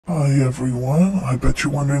Hi everyone, I bet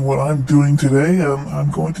you're wondering what I'm doing today, and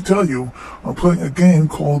I'm going to tell you. I'm playing a game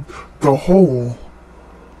called The Hole.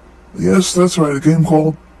 Yes, that's right, a game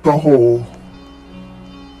called The Hole.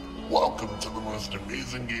 Welcome to the most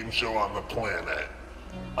amazing game show on the planet.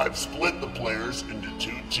 I've split the players into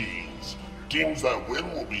two teams. Teams that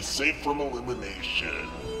win will be safe from elimination.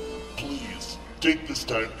 Please, take this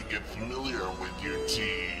time to get familiar with your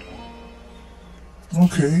team.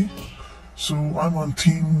 Okay, so I'm on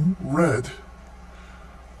Team Red.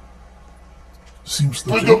 Seems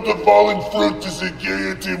Pick legit. up the falling fruit to secure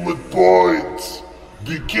your team with points.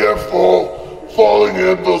 Be careful, falling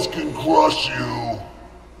anvils can crush you.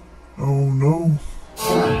 Oh no.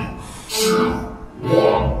 3, 2,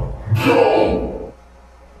 1, go!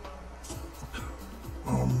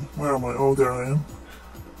 Where am I? Oh, there I am.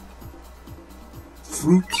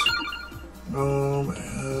 Fruit.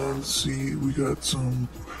 And see, we got some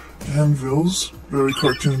anvils, very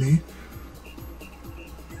cartoony.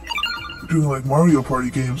 We're doing like Mario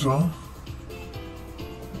Party games, huh?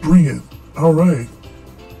 Bring it. Alright.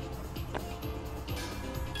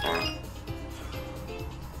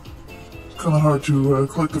 It's kind of hard to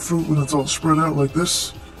collect the fruit when it's all spread out like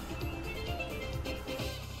this.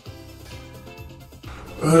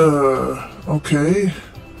 Okay.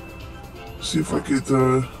 See if I could,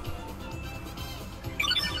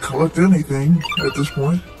 collect anything at this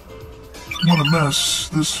point. What a mess.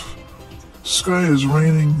 This sky is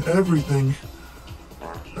raining everything.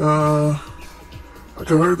 I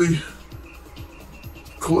can hardly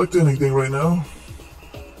collect anything right now.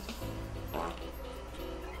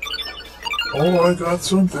 Oh, I got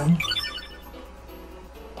something.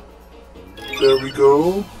 There we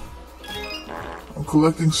go. I'm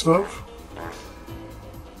collecting stuff.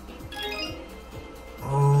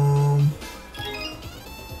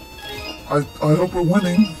 I hope we're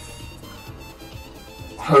winning.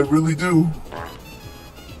 I really do.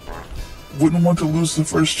 Wouldn't want to lose the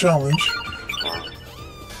first challenge.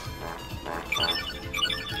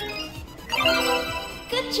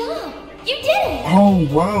 Good job! You did it! Oh,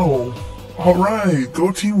 wow. Alright,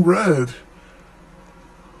 go Team Red.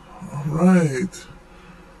 Alright.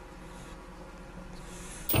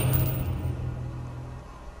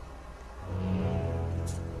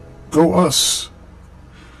 Go us.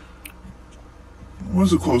 It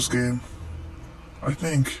was a close game. I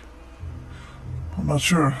think. I'm not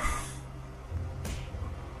sure.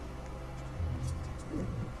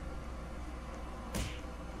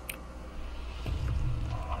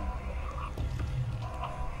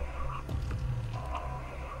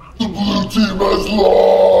 The blue team has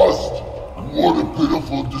lost! What a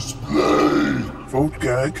pitiful display! Vote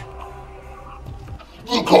gag.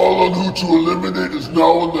 The call on who to eliminate is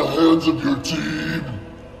now in the hands of your team.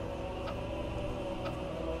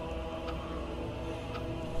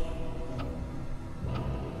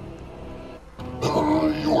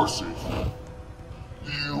 You are safe.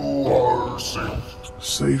 You are safe.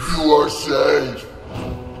 Safe. You are safe.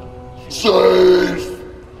 Safe.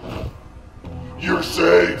 You're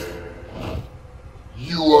safe.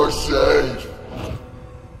 You are safe.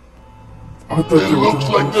 I thought It there was looks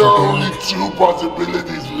an like there are game. only two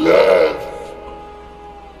possibilities left.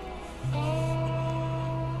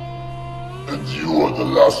 And you are the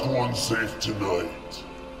last one safe tonight.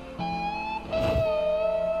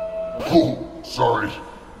 Oh, sorry.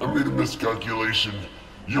 I made a miscalculation.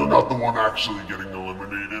 You're not the one actually getting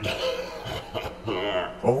eliminated.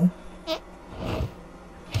 Oh?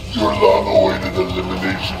 Your long-awaited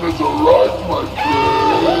elimination has arrived, my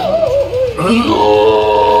friend.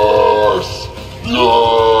 Yours!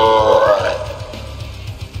 Yours!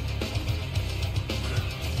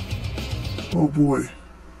 Oh boy.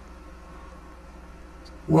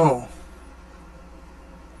 Wow.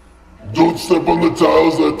 Don't step on the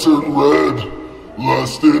tiles that turn red.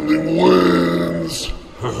 Last standing wins.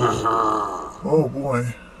 Oh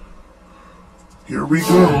boy. Here we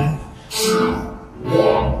go. 2,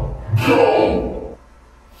 1, go!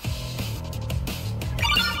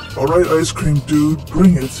 Alright, ice cream dude,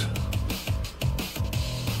 bring it.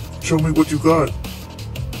 Show me what you got.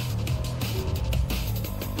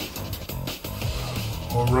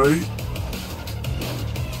 Alright.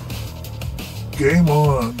 Game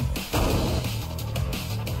on.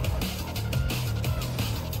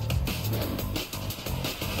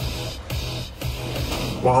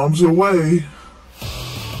 Bombs away.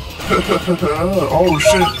 Oh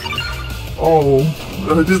shit. Oh,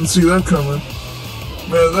 I didn't see that coming.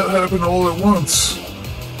 Man, that happened all at once.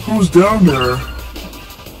 Who's down there?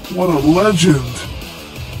 What a legend.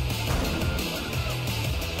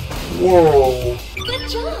 Whoa. Good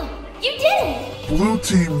job! You did it! Blue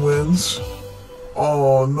team wins.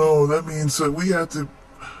 Oh no, that means that we have to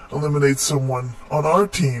eliminate someone on our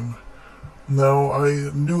team. Now,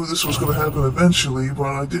 I knew this was going to happen eventually, but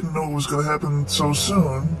I didn't know it was going to happen so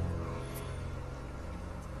soon.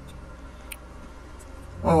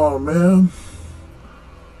 Oh man.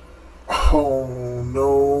 Oh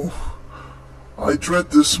no. I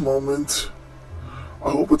dread this moment. I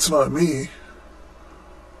hope it's not me.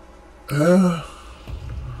 The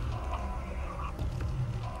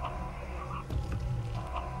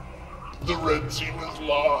red team is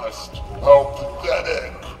lost. How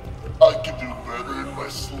pathetic. I can do better in my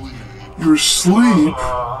sleep. Your sleep?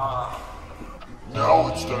 Now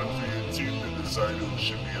it's time for your team to decide who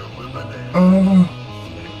should be eliminated.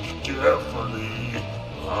 Carefully.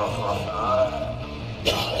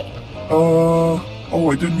 Oh,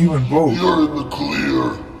 I didn't even vote. You're in the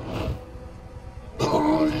clear.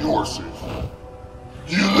 You're safe.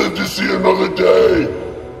 You live to see another day.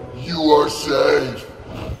 You are safe.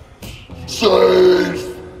 Safe.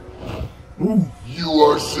 Ooh. You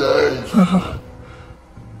are safe.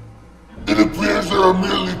 It appears there are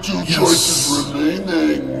merely two choices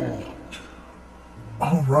remaining.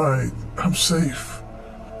 Alright, I'm safe.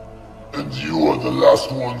 And you are the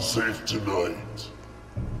last one safe tonight.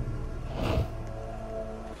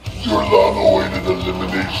 Your long-awaited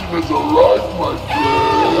elimination has arrived, my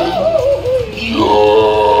friend.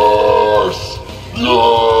 Yes!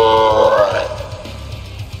 Yes!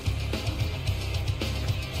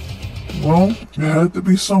 Well, it had to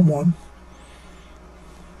be someone.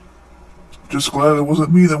 Just glad it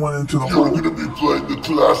wasn't me that went into the hole. You're gonna be playing the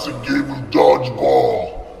classic game of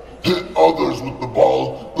dodgeball. Hit others with the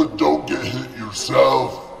ball, but don't get hit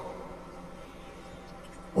yourself.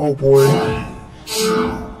 Oh boy. 3, 2,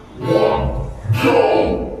 1,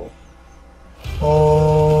 go!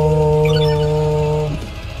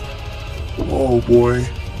 Oh boy.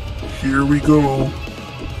 Here we go.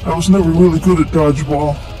 I was never really good at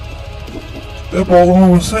dodgeball. That ball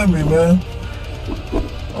almost hit me, man.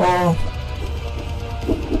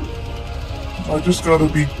 I just gotta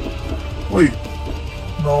be... Wait.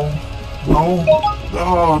 No. No.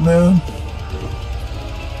 Oh, man.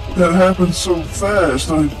 That happened so fast.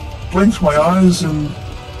 I blinked my eyes and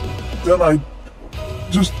then I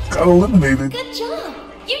just got eliminated. Good job.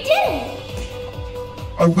 You did it.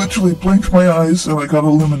 I literally blinked my eyes and I got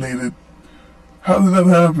eliminated. How did that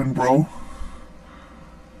happen, bro?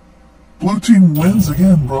 Blue team wins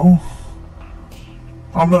again, bro.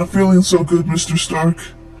 I'm not feeling so good, Mr. Stark.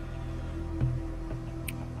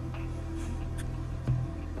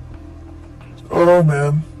 Oh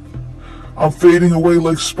man, I'm fading away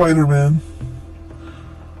like Spider-Man.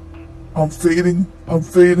 I'm fading,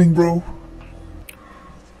 bro.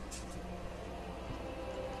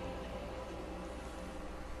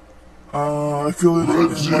 I feel it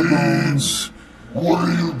in my bones. What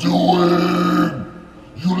are you doing?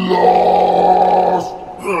 You lost!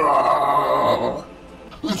 Ah.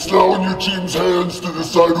 It's now in your team's hands to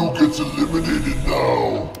decide who gets eliminated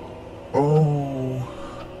now. Oh,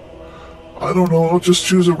 I don't know, I'll just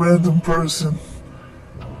choose a random person.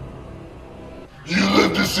 You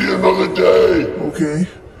live to see another day. Okay.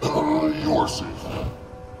 You're safe.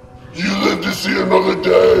 You live to see another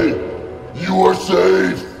day. You are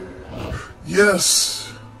safe. Yes.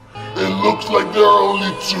 It looks like there are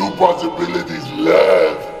only two possibilities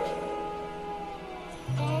left.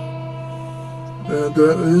 And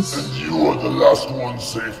that is... And you are the last one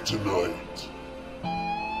safe tonight.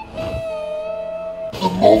 The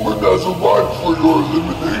moment has arrived for your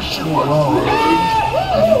elimination, my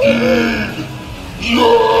friend. Indeed.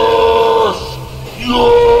 Yes!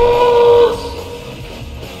 Yes!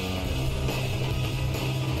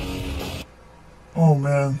 Oh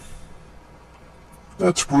man.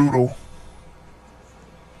 That's brutal.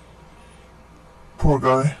 Poor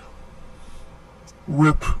guy.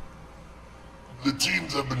 Rip. The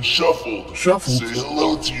teams have been shuffled. Shuffled? Say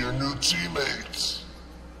hello to your new teammates.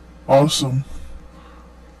 Awesome.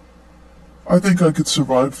 I think I could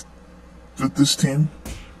survive with this team.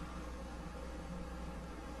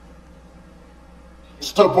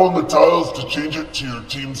 Step on the tiles to change it to your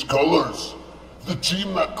team's colors. The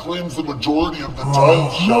team that claims the majority of the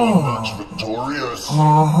tiles shall emerge victorious. 3,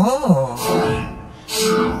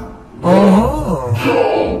 2, 1,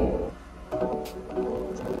 go!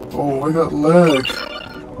 Oh, I got lag.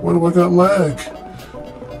 Why do I got lag?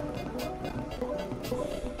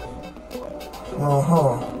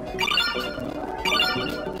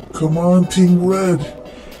 Come on, Team Red.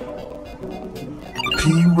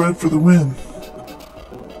 Team Red for the win.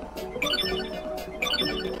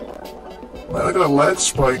 Man, I got lag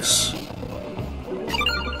spikes.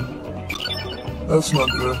 That's not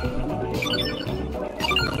good.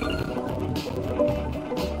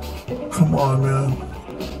 Come on, man.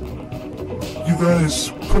 You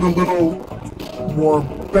guys put a little more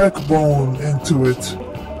backbone into it.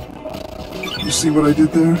 You see what I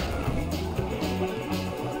did there?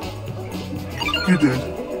 You did.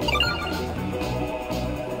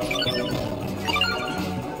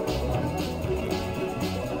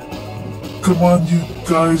 Come on, you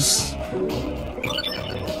guys.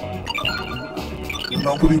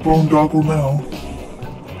 Nobody boondoggle now.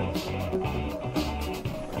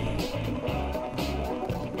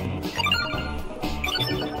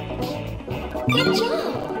 Good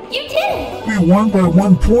job! You did it! We won by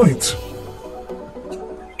 1 point.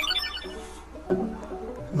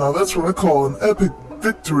 Now that's what I call an epic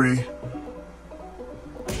victory.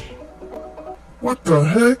 What the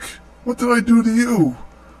heck? What did I do to you?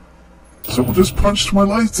 Someone just punched my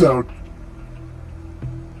lights out.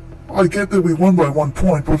 I get that we won by 1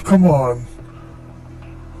 point, but come on.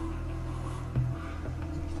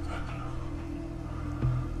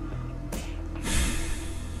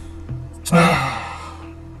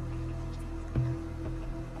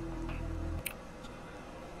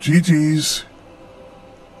 GG's.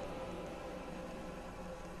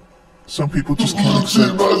 Some people just can't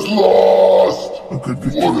accept has lost. a good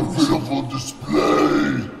victory. What a pitiful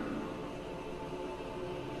display.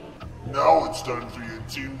 Now it's time for your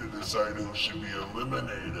team to decide who should be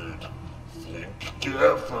eliminated. Think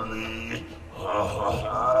carefully.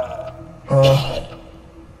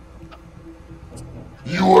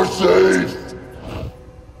 You are safe.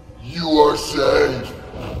 You are safe.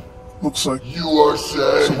 Looks like You are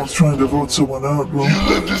safe. someone's trying to vote someone out, bro. You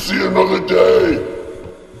live to see another day.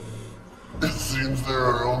 It seems there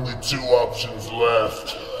are only 2 options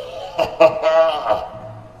left.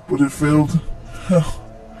 But it failed.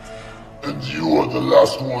 And you are the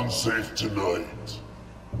last one safe tonight.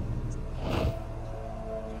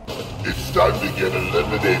 It's time to get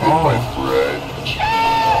eliminated, my friend.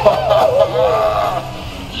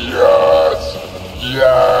 Yes!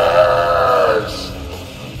 Yes!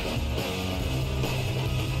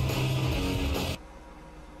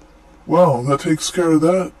 Wow, that takes care of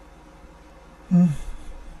that.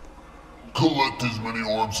 Collect as many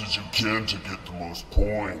orbs as you can to get the most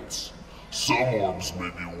points. Some orbs may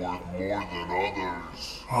be worth more than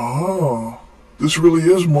others. Ah, this really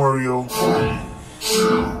is Mario. 3,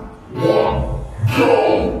 2, 1,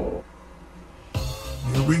 go!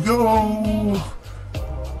 Here we go.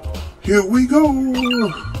 Here we go.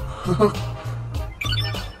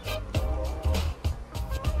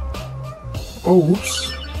 Oh,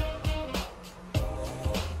 whoops.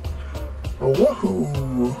 Oh,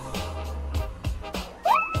 wahoo.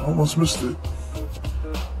 Almost missed it.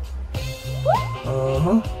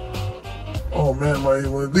 Uh-huh. Oh man, my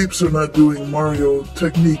leaps are not doing Mario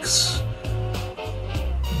techniques.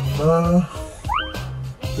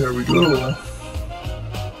 There we go.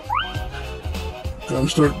 Gotta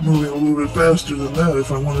start moving a little bit faster than that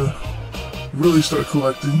if I want to really start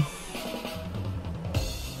collecting.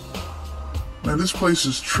 Man, this place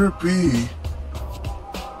is trippy.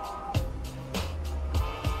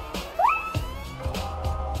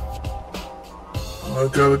 I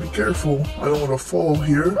gotta be careful. I don't want to fall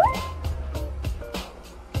here.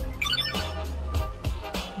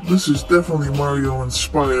 This is definitely Mario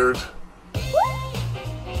inspired.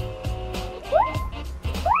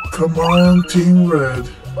 Come on, Team Red.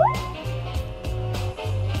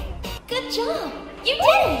 Good job! You did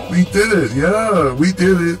it! We did it. Yeah, we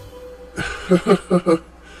did it.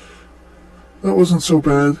 That wasn't so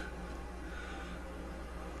bad.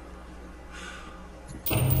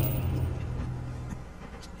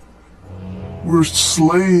 We're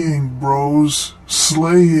slaying, bros.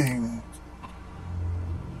 Slaying.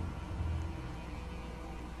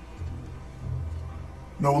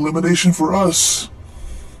 No elimination for us.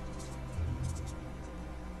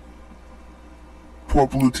 Poor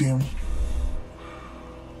blue team.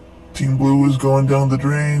 Team blue is going down the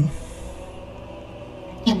drain.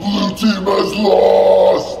 The blue team has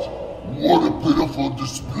lost! What a pitiful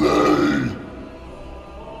display!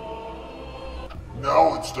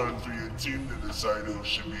 Now it's time for your team to decide who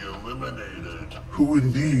should be eliminated. Who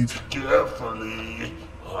indeed? Carefully.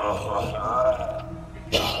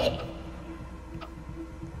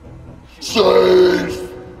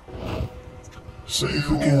 Safe! Safe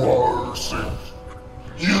You again. are safe.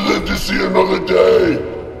 You live to see another day.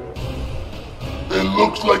 It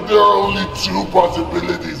looks like there are only 2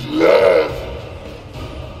 possibilities left.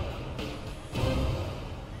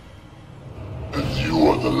 And you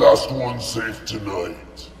are the last one safe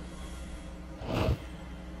tonight.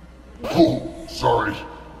 Oh, sorry.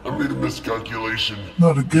 I made a miscalculation.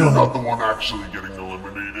 Not again. You're not the one actually getting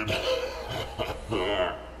eliminated.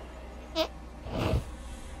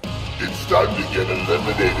 time to get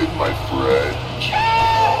eliminated, my friend.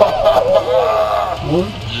 What?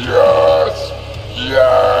 Yes!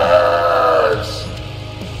 Yes!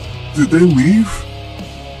 Did they leave?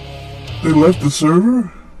 They left the server?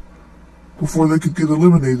 Before they could get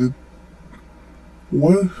eliminated.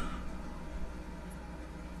 What?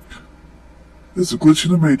 It's a glitch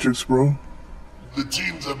in the Matrix, bro. The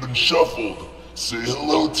teams have been shuffled. Say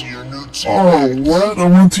hello to your new teammates. Oh, what?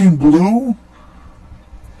 I'm on Team Blue?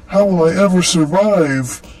 How will I ever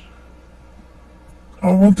survive?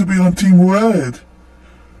 I want to be on Team Red.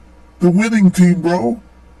 The winning team, bro.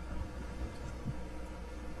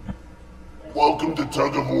 Welcome to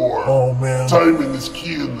Tug of War. Oh, man. Timing is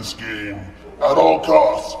key in this game. At all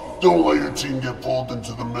costs, don't let your team get pulled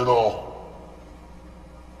into the middle.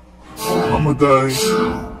 I'ma die. 2,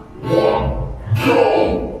 1,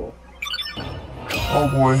 go! Oh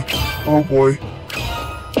boy. Oh boy.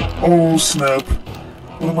 Oh snap.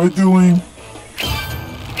 What am I doing?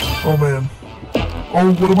 Oh man.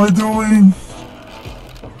 Oh, what am I doing?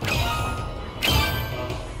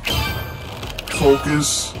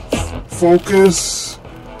 Focus. Focus.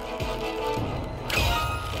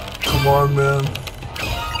 Come on, man.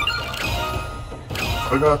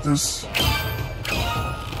 I got this.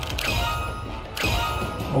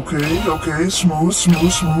 Okay, okay, smooth,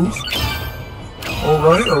 smooth, smooth.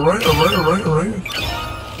 Alright, alright, alright, alright, alright.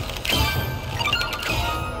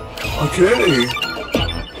 Okay.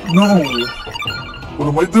 No. What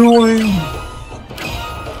am I doing?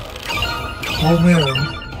 Oh man.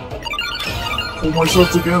 Pull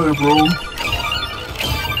myself together, bro.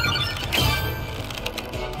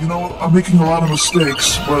 You know, I'm making a lot of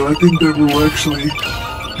mistakes, but I think that we're actually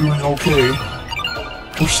doing okay.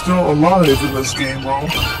 We're still alive in this game, bro.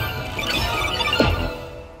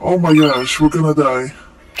 Oh my gosh, we're gonna die.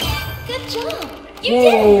 Good job. You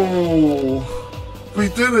did it. Whoa! We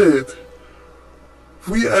did it!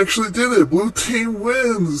 We actually did it! Blue team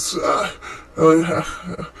wins!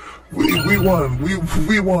 We won.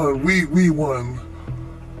 We won. We won.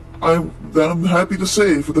 I'm happy to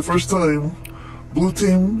say, for the first time, blue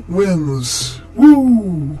team wins.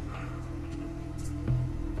 Woo!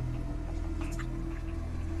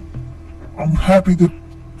 I'm happy to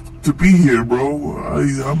be here, bro.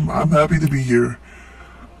 I'm happy to be here.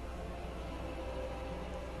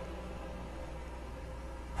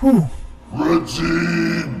 Whew. Red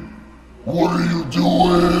team, what are you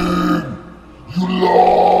doing? You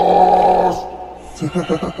lost!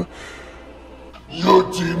 Your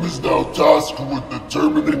team is now tasked with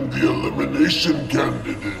determining the elimination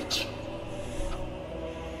candidate.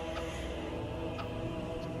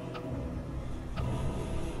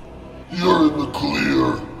 You're in the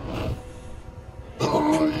clear.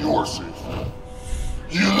 You are safe.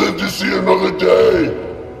 You live to see another day.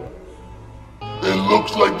 It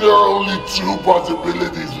looks like there are only 2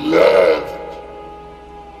 possibilities left.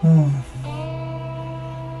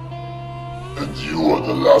 And you are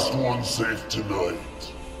the last one safe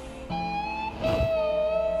tonight.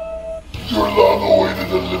 Your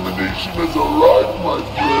long-awaited elimination has arrived, my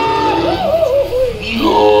friend.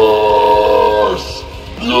 Yes!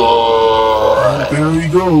 Yes! There he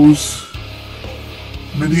goes.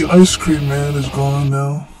 Mini Ice Cream Man is gone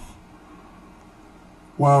now.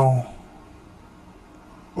 Wow.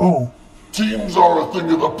 Oh. Teams are a thing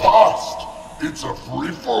of the past. It's a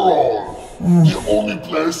free-for-all. The only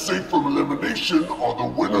players safe from elimination are the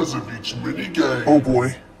winners of each mini-game. Oh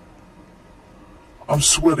boy. I'm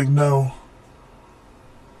sweating now.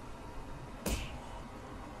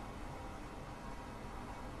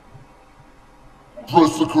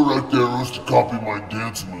 Press the correct arrows to copy my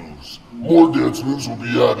dance moves. More dance moves will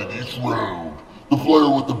be added each round. The player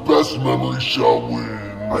with the best memory shall win.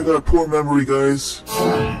 I got poor memory, guys.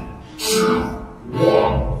 3, 2,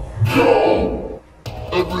 1, go!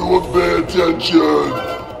 Everyone pay attention!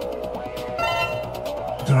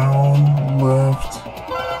 Down, left.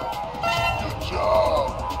 Good job!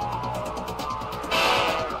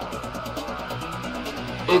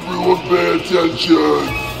 Everyone pay attention!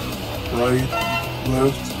 Right,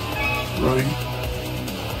 left, right.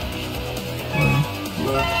 Right,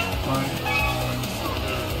 left, right.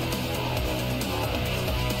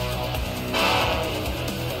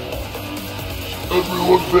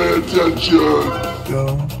 Everyone pay attention!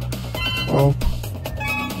 Down, up,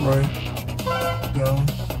 right, down,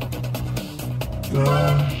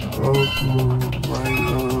 up, right,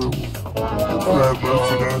 crap, I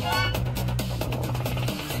forgot.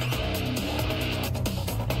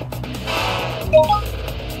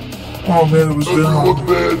 Oh man, it was Everyone down.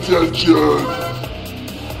 pay attention!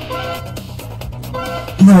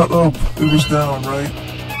 Not up, it was down, right?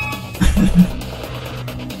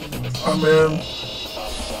 Oh man,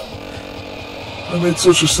 I made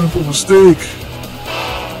such a simple mistake.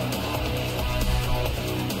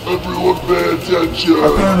 Everyone pay attention.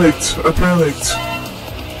 I panicked.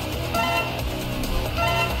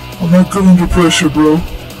 I'm not good under pressure, bro.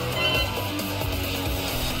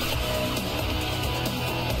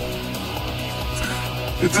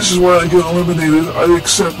 If this is why I get eliminated, I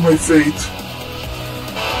accept my fate.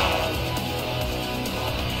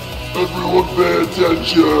 Everyone pay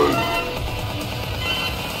attention.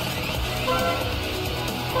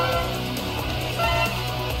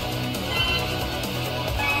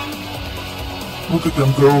 Look at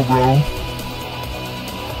them go, bro.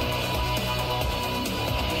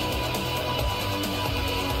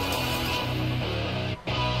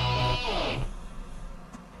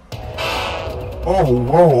 Oh,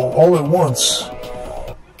 whoa, all at once.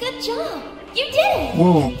 Good job. You did it.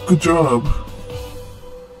 Whoa, good job.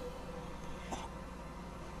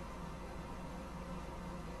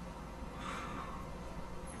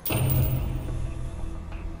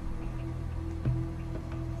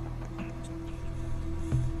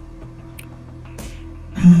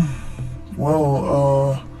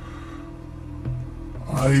 Well,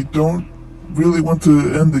 I don't really want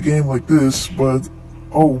to end the game like this, but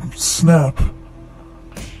oh, snap.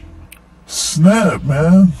 Snap,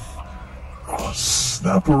 man. Oh,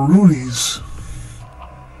 snap-a-roonies.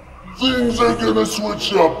 Things are gonna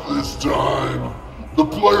switch up this time. The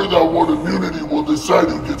player that won immunity will decide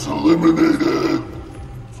who gets eliminated.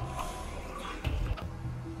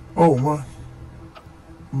 Oh,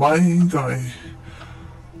 my guy.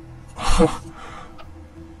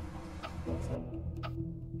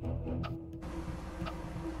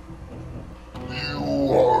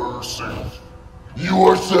 You are safe. You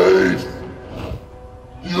are safe.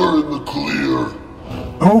 You're in the clear.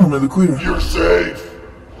 Oh, I'm in the clear. You're safe.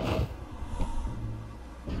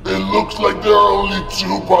 It looks like there are only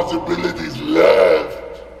 2 possibilities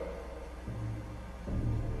left.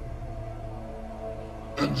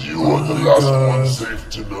 And you are the last one safe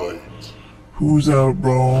tonight. Who's out,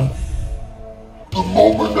 bro? The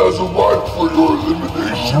moment has arrived for your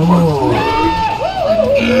elimination, my friend.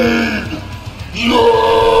 Indeed.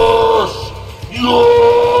 Yes!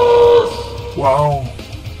 Yes! Wow.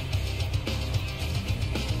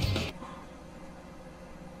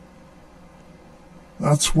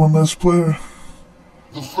 That's one less player.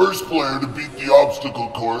 The first player to beat the obstacle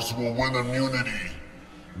course will win immunity.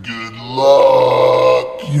 Good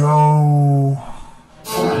luck! Yo.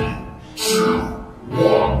 3, 2,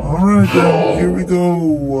 1. Alright then, here we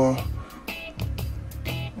go.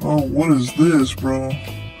 Oh, what is this, bro?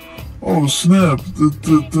 Oh, snap.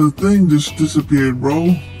 The thing just disappeared,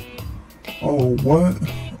 bro. Oh, what?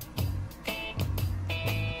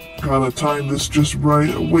 Gotta time this just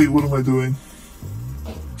right. Wait, what am I doing?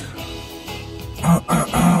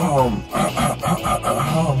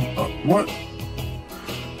 What?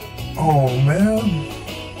 Oh, man.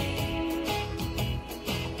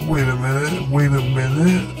 Wait a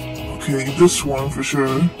minute. Okay, this one for sure.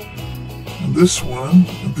 And this one.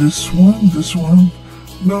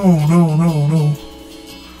 No.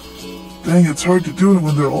 Dang, it's hard to do it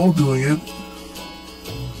when they're all doing it.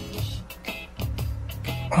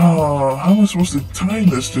 Oh, how am I supposed to time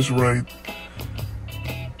this just right?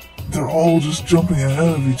 They're all just jumping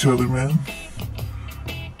ahead of each other, man.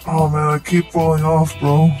 Oh man, I keep falling off,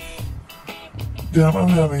 bro. Damn, I'm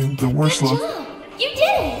having the worst luck. You did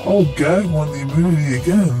it. Oh, Gag won the immunity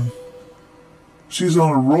again. She's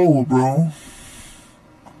on a roll, bro.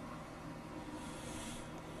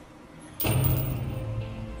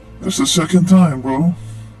 That's the second time, bro.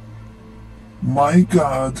 My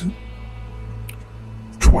God.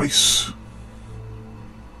 Twice.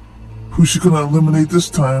 Who's she gonna eliminate this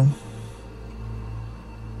time?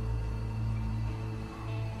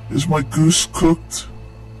 Is my goose cooked?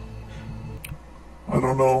 I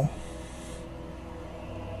don't know.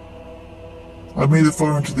 I made it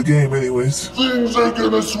far into the game anyways. Things are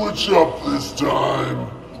gonna switch up this time.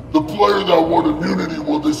 The player that won immunity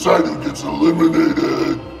will decide who gets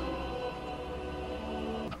eliminated.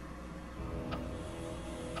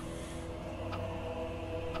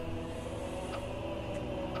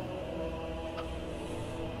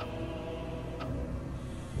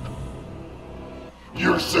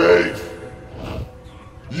 You're safe.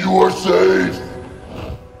 You are safe.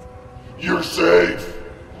 You're safe.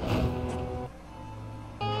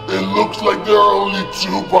 It looks like there are only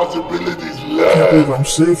 2 possibilities left. Can't believe I'm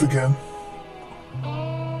safe again.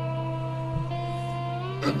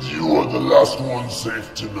 And you are the last one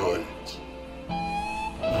safe tonight.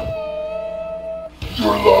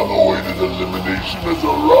 Your long-awaited elimination has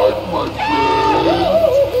arrived, my friend.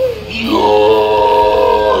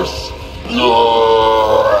 Yes!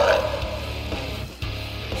 Yes!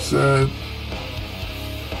 Sad.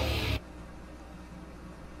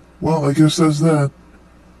 Well, I guess that's that.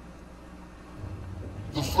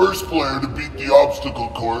 The first player to beat the obstacle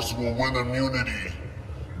course will win immunity.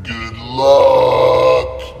 Good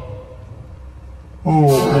luck! Oh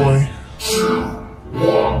boy. 2,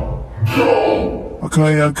 1, go!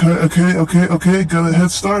 Okay. Got a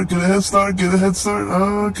head start. Get a head start.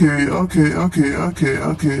 Okay.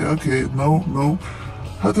 No.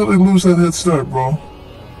 How did I lose that head start, bro?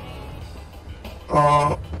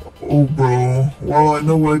 Oh, bro. Well, I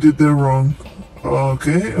know what I did there wrong.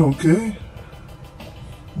 Okay.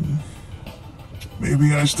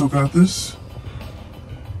 Maybe I still got this.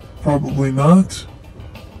 Probably not.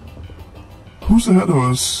 Who's ahead of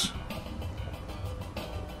us?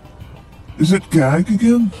 Is it Gag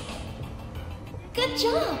again? Good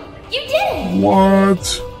job. You did it.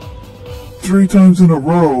 What? 3 times in a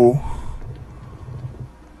row.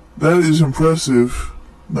 That is impressive.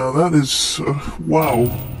 Now that is... wow.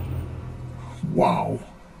 Wow.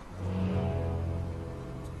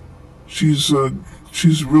 She's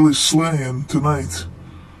really slaying tonight.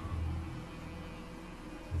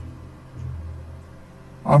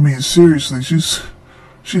 I mean, seriously,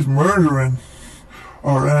 she's murdering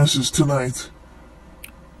our asses tonight.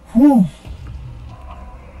 Whew.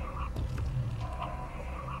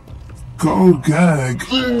 Go, Gag.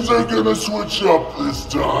 Things are gonna switch up this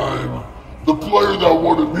time. The player that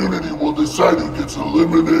won immunity will decide who gets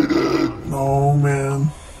eliminated. No, man.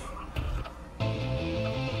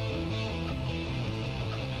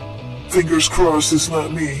 Fingers crossed it's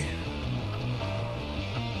not me.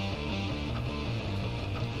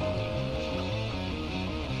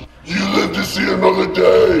 You live to see another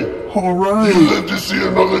day. Alright. You live to see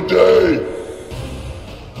another day.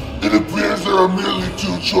 It appears there are merely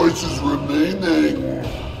 2 choices remaining.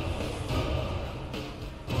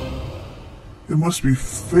 It must be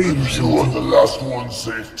fate or You are something. the last one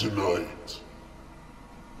safe tonight.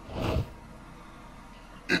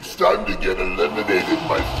 It's time to get eliminated,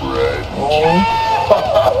 my friend. Oh,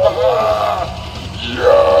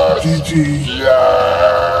 Yes! GG.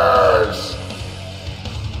 Yes!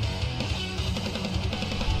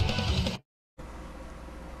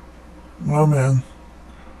 Oh, man.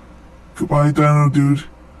 Goodbye, Dino Dude.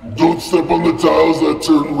 Don't step on the tiles that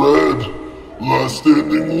turn red. Last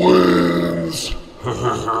standing wins.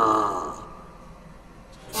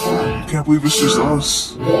 Can't believe it's just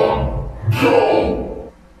us. 1,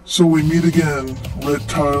 go! So we meet again, red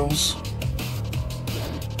tiles.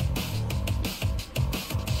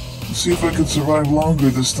 Let's see if I can survive longer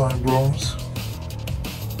this time, bros.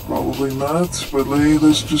 Probably not, but hey,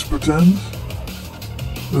 let's just pretend.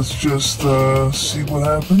 Let's just see what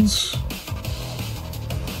happens.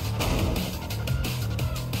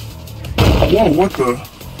 Whoa, what the?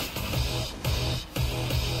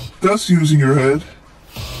 That's using your head.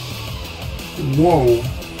 Whoa.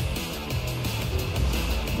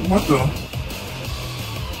 What the?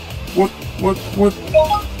 What?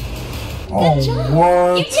 Oh, Good job.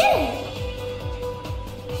 what? You did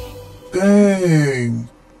it. Dang.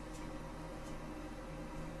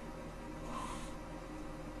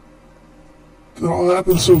 It all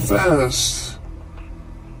happened so fast.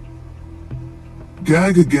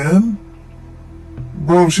 Gag again?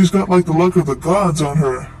 Bro, she's got like the luck of the gods on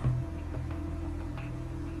her.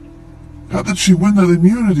 How did she win that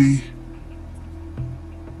immunity?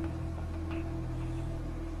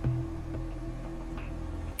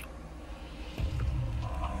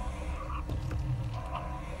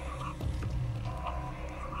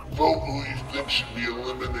 Vote who you think should be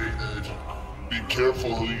eliminated. Be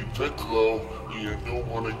careful who you pick, though. You don't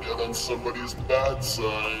want to get on somebody's bad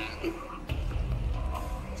side.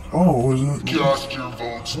 Oh, is it? Cast your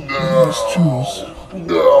votes now. Let's choose.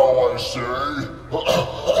 Now, I say.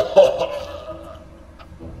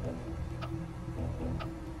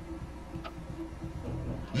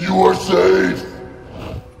 You are safe.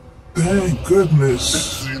 Thank goodness.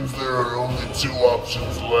 Seems there are only 2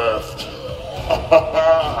 options left.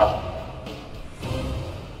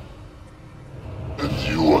 And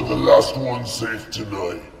you are the last one safe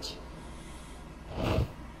tonight.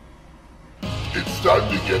 It's time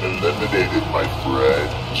to get eliminated, my friend.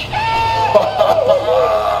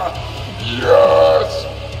 Yes!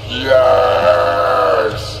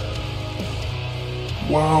 Yes!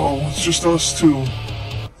 Wow, it's just us 2.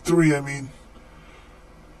 3, I mean.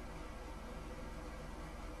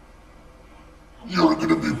 You're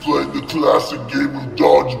gonna be playing the classic game of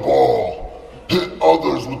dodgeball. Hit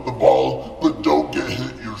others with the ball, but don't get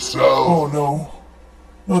hit yourself. Oh no.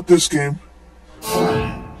 Not this game.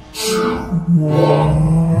 3, 2,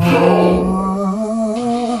 1, go!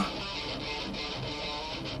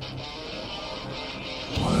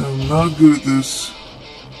 I am not good at this.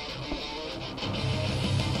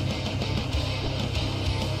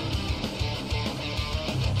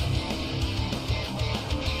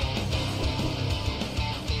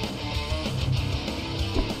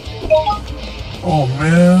 Oh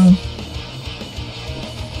man.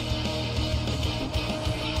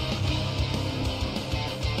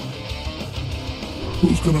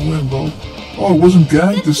 Who's gonna win, bro? Oh, it wasn't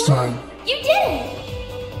gagged this time. You did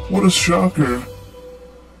it! What a shocker.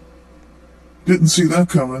 Didn't see that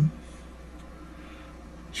coming.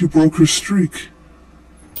 You broke her streak.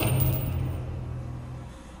 I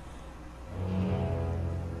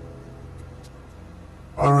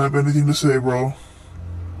don't have anything to say, bro.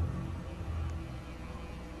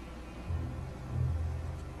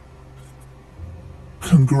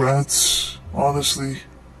 Congrats, honestly.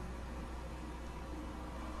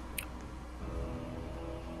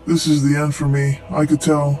 This is the end for me, I could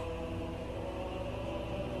tell.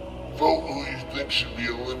 Vote who you think should be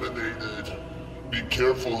eliminated. Be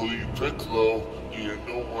careful who you pick, though. You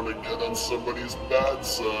don't want to get on somebody's bad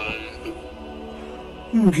side.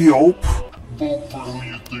 Yelp. Vote for who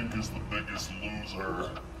you think is the biggest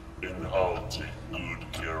loser, and I'll take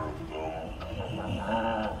good care of them.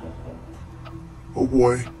 Oh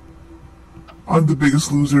boy. I'm the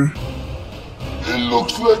biggest loser. It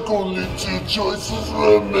looks like only 2 choices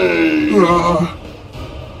remain.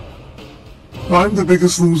 I'm the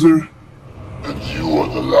biggest loser. And you are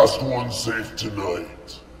the last one safe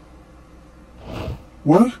tonight.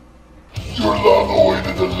 What? Your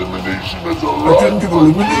long-awaited elimination has I arrived. didn't get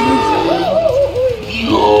eliminated?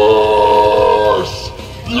 Yes!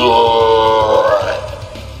 Yes!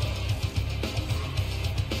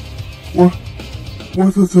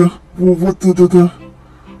 What the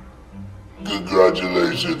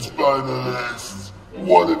Congratulations, finalists.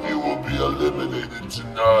 One of you will be eliminated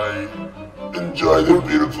tonight. Enjoy the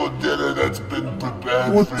beautiful dinner that's been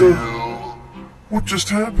prepared What for the- you. What just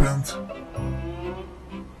happened?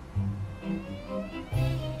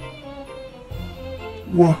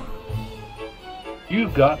 What? You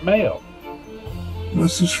got mail.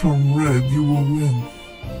 Message from Red, you will win.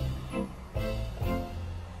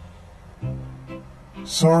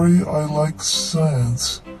 Sorry, I like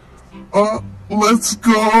science. Let's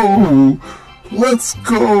go! Let's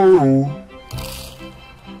go!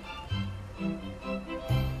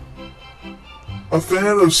 A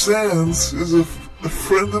fan of Sans is a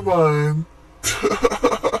friend of mine.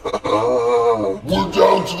 We're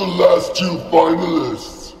down to the last 2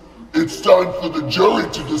 finalists. It's time for the jury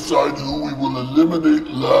to decide who we will eliminate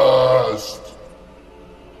last.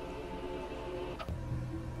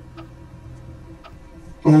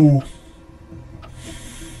 Oh.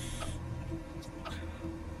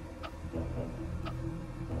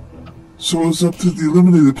 So it's up to the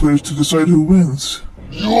eliminated players to decide who wins.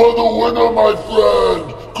 You are the winner, my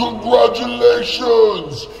friend!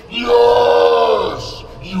 Congratulations! Yes!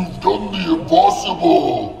 You've done the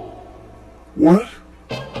impossible! What?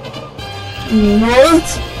 What?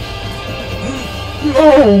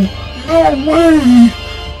 No! No way!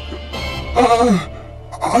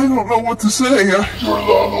 I don't know what to say. Your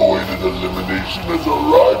long-awaited elimination has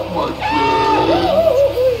arrived, my friend!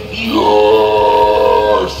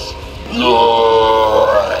 Yes! Yes!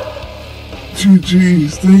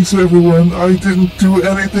 GG's, thanks everyone. I didn't do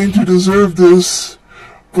anything to deserve this,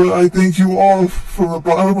 but I thank you all from the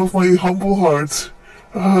bottom of my humble heart.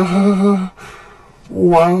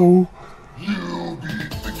 Wow. You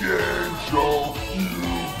beat the game show! You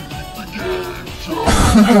beat the game show!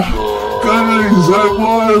 Guys, I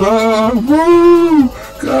won! Woo!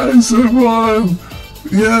 Guys, I won!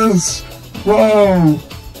 Yes! Wow!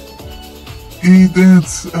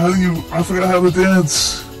 E-dance. How do you... I forgot how to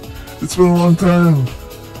dance. It's been a long time.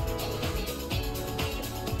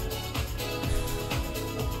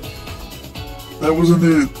 That wasn't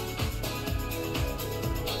it.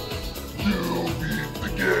 You beat the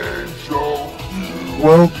game show! You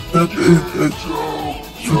Well, that... show!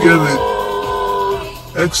 forget it.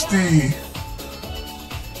 XD.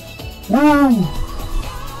 Woo!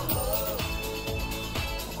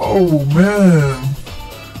 Oh, man.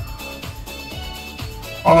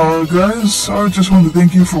 Guys, I just want to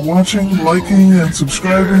thank you for watching, liking, and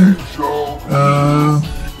subscribing.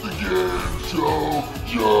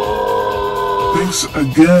 Thanks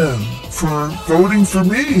again for voting for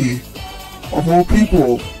me, of all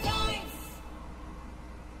people.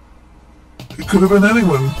 It could have been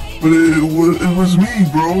anyone, but it was me,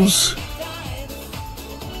 bros.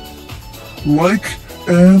 Like,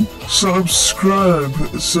 and subscribe.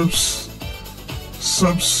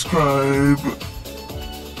 Subscribe.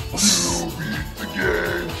 You beat the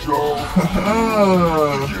game show.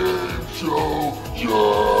 Haha. Game show.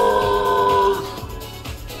 Yes.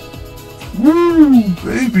 Woo,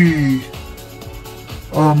 baby.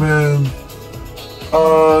 Oh man.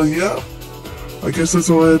 Yeah. I guess that's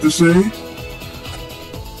all I had to say.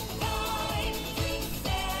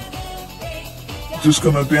 Just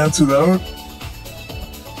gonna dance it out.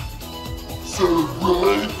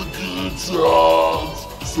 Celebrate the good times.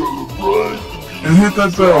 Celebrate the good And hit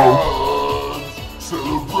that bell. times.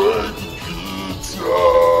 Celebrate the good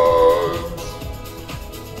times.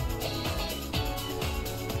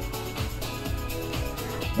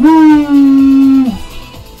 Woo!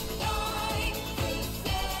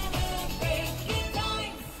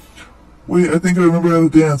 Wait, I think I remember how to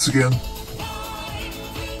dance again.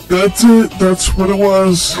 That's it. That's what it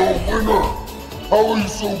was. Yo, winner! How are you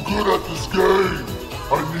so good at this game?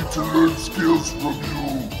 I need to learn skills from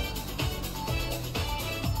you.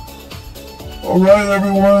 Alright,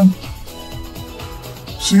 everyone.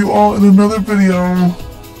 See you all in another video.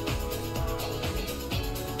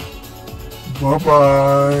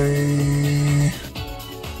 Bye-bye.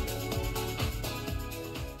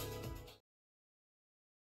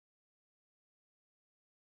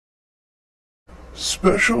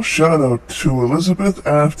 Special shout out to Elizabeth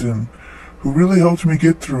Afton, who really helped me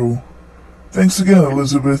get through. Thanks again,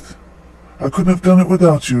 Elizabeth. I couldn't have done it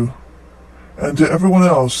without you. And to everyone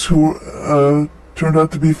else who turned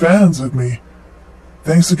out to be fans of me.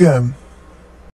 Thanks again.